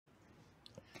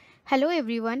Hello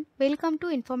everyone, welcome to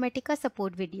Informatica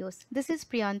support videos. This is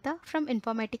Priyanta from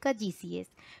Informatica GCS.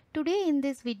 Today in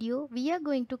this video, we are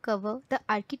going to cover the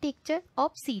architecture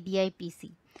of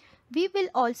CDI-PC. We will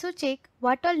also check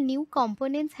what all new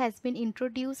components has been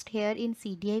introduced here in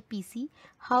CDI-PC,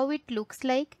 how it looks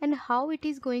like and how it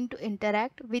is going to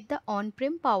interact with the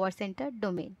on-prem PowerCenter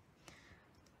domain.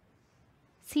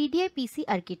 CDI-PC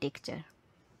architecture.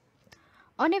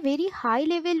 On a very high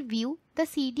level view, the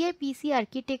CDI-PC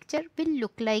architecture will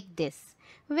look like this,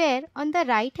 where on the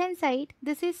right hand side,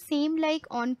 this is same like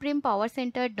on-prem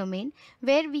PowerCenter domain,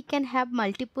 where we can have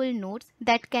multiple nodes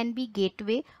that can be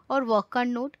gateway or worker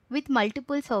node with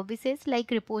multiple services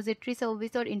like repository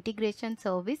service or integration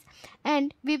service,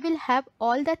 and we will have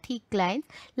all the thick clients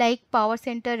like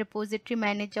PowerCenter repository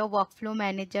manager, workflow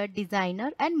manager,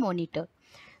 designer and monitor.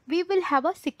 We will have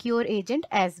a secure agent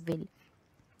as well.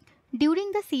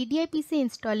 During the CDI-PC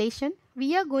installation,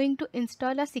 we are going to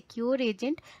install a secure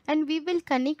agent and we will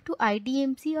connect to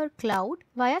IDMC or cloud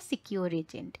via secure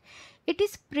agent. It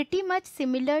is pretty much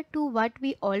similar to what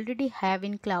we already have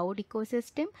in cloud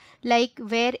ecosystem, like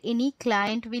where any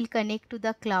client will connect to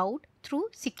the cloud through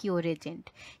secure agent.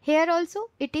 Here also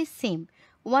it is same.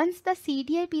 Once the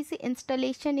CDI-PC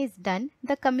installation is done,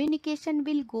 the communication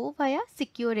will go via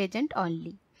secure agent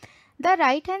only. The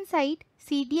right hand side,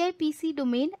 CDI-PC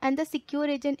domain and the secure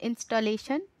agent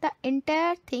installation, the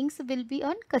entire things will be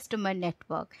on customer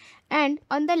network. And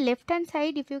on the left hand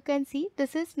side, if you can see,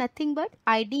 this is nothing but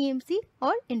IDMC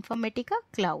or Informatica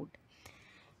Cloud.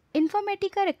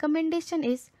 Informatica recommendation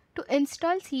is to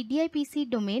install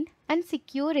CDI-PC domain and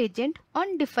secure agent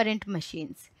on different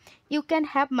machines. You can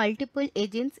have multiple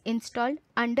agents installed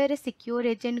under a secure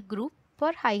agent group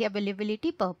for high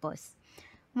availability purpose.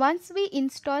 Once we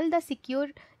install the secure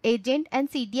agent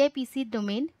and CDI-PC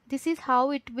domain, this is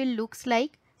how it will looks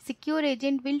like. Secure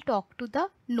agent will talk to the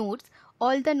nodes,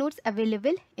 all the nodes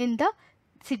available in the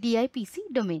CDI-PC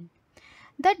domain.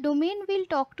 The domain will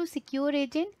talk to secure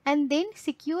agent and then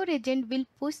secure agent will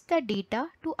push the data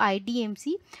to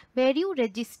IDMC where you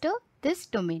register this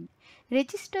domain.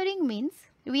 Registering means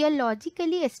we are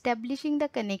logically establishing the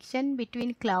connection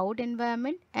between cloud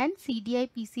environment and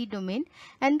CDI-PC domain,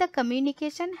 and the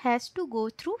communication has to go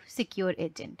through secure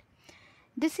agent.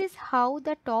 This is how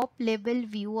the top level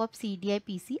view of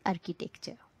CDI-PC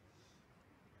architecture.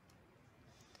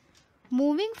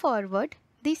 Moving forward,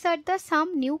 these are the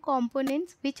some new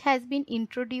components which has been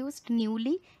introduced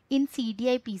newly in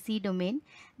CDI-PC domain.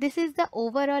 This is the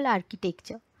overall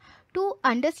architecture. To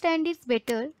understand it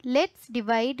better, let's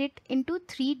divide it into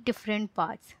three different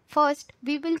parts. First,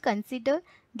 we will consider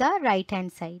the right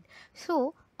hand side.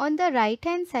 So, on the right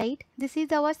hand side, this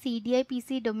is our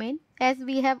CDI-PC domain. As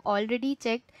we have already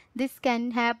checked, this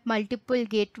can have multiple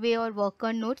gateway or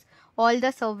worker nodes, all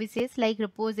the services like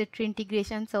repository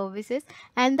integration services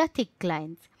and the thick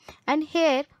clients. And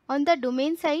here on the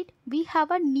domain side, we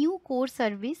have a new core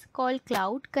service called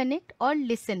Cloud Connect or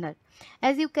Listener,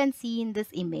 as you can see in this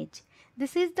image.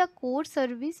 This is the core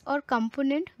service or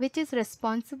component which is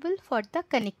responsible for the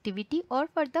connectivity or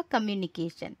for the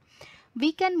communication.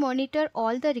 We can monitor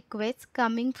all the requests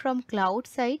coming from cloud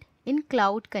side in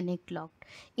Cloud Connect log.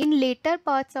 In later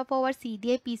parts of our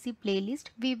CDI-PC playlist,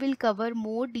 we will cover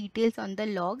more details on the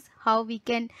logs, how we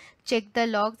can check the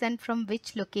logs and from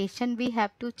which location we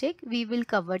have to check. We will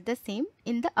cover the same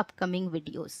in the upcoming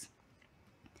videos.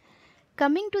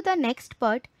 Coming to the next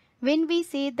part, when we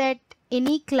say that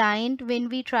any client, when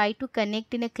we try to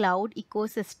connect in a cloud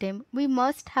ecosystem, we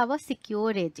must have a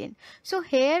secure agent. So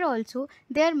here also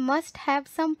there must have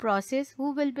some process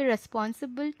who will be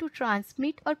responsible to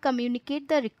transmit or communicate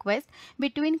the request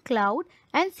between cloud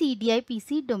and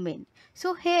CDI-PC domain.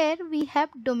 So here we have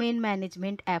domain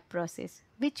management app process,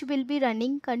 which will be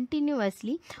running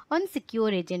continuously on secure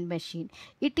agent machine.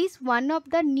 It is one of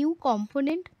the new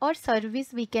component or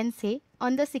service we can say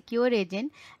on the secure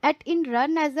agent at in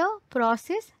run as a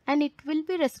process, and it will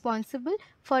be responsible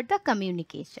for the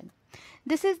communication.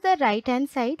 This is the right hand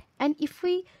side, and if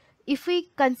we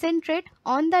concentrate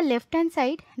on the left hand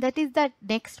side, that is the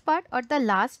next part or the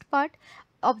last part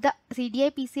of the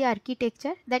CDI-PC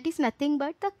architecture, that is nothing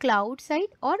but the cloud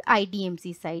side or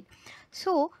IDMC side.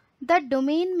 So the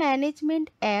domain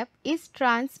management app is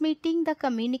transmitting the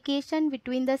communication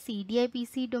between the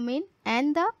CDI-PC domain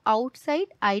and the outside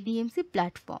IDMC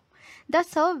platform. The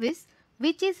service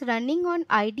which is running on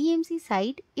IDMC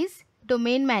side is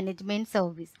domain management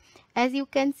service. As you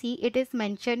can see, it is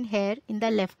mentioned here in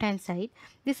the left hand side.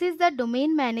 This is the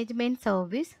domain management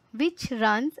service which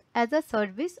runs as a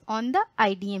service on the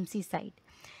IDMC side.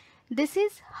 This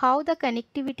is how the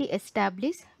connectivity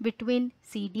established between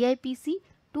CDI-PC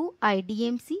to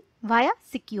IDMC via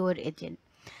secure agent.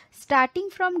 Starting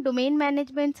from domain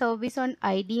management service on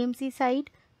IDMC side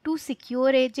to secure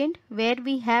agent where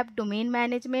we have domain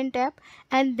management app,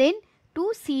 and then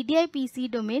to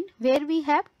CDI-PC domain where we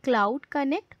have Cloud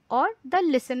Connect or the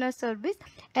listener service,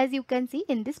 as you can see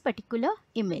in this particular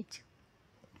image.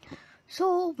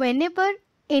 So whenever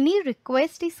any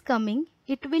request is coming,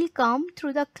 it will come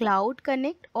through the Cloud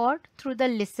Connect or through the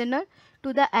listener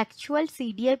to the actual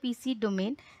CDI-PC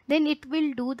domain. Then it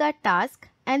will do the task,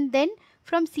 and then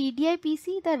from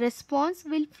CDI-PC the response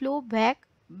will flow back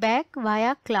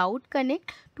via Cloud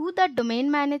Connect to the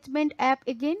domain management app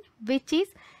again, which is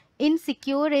in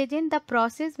secure agent, the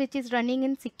process which is running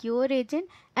in secure agent,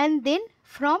 and then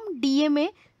from DMA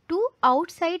to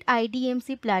outside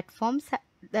IDMC platforms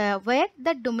where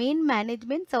the domain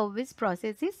management service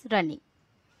process is running.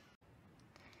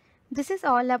 This is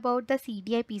all about the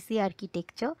CDI-PC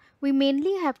architecture. We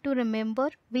mainly have to remember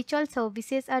which all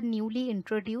services are newly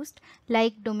introduced,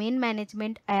 like domain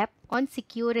management app on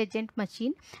secure agent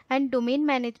machine and domain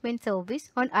management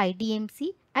service on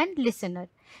IDMC and listener.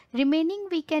 Remaining,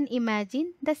 we can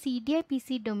imagine the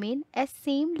CDI-PC domain as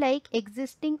same like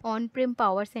existing on-prem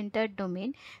PowerCenter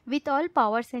domain with all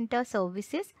PowerCenter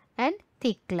services and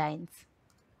thick lines.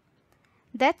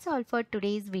 That's all for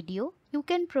today's video. You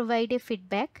can provide a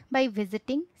feedback by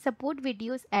visiting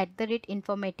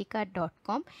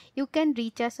supportvideos@informatica.com. You can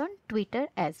reach us on Twitter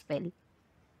as well.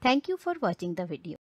 Thank you for watching the video.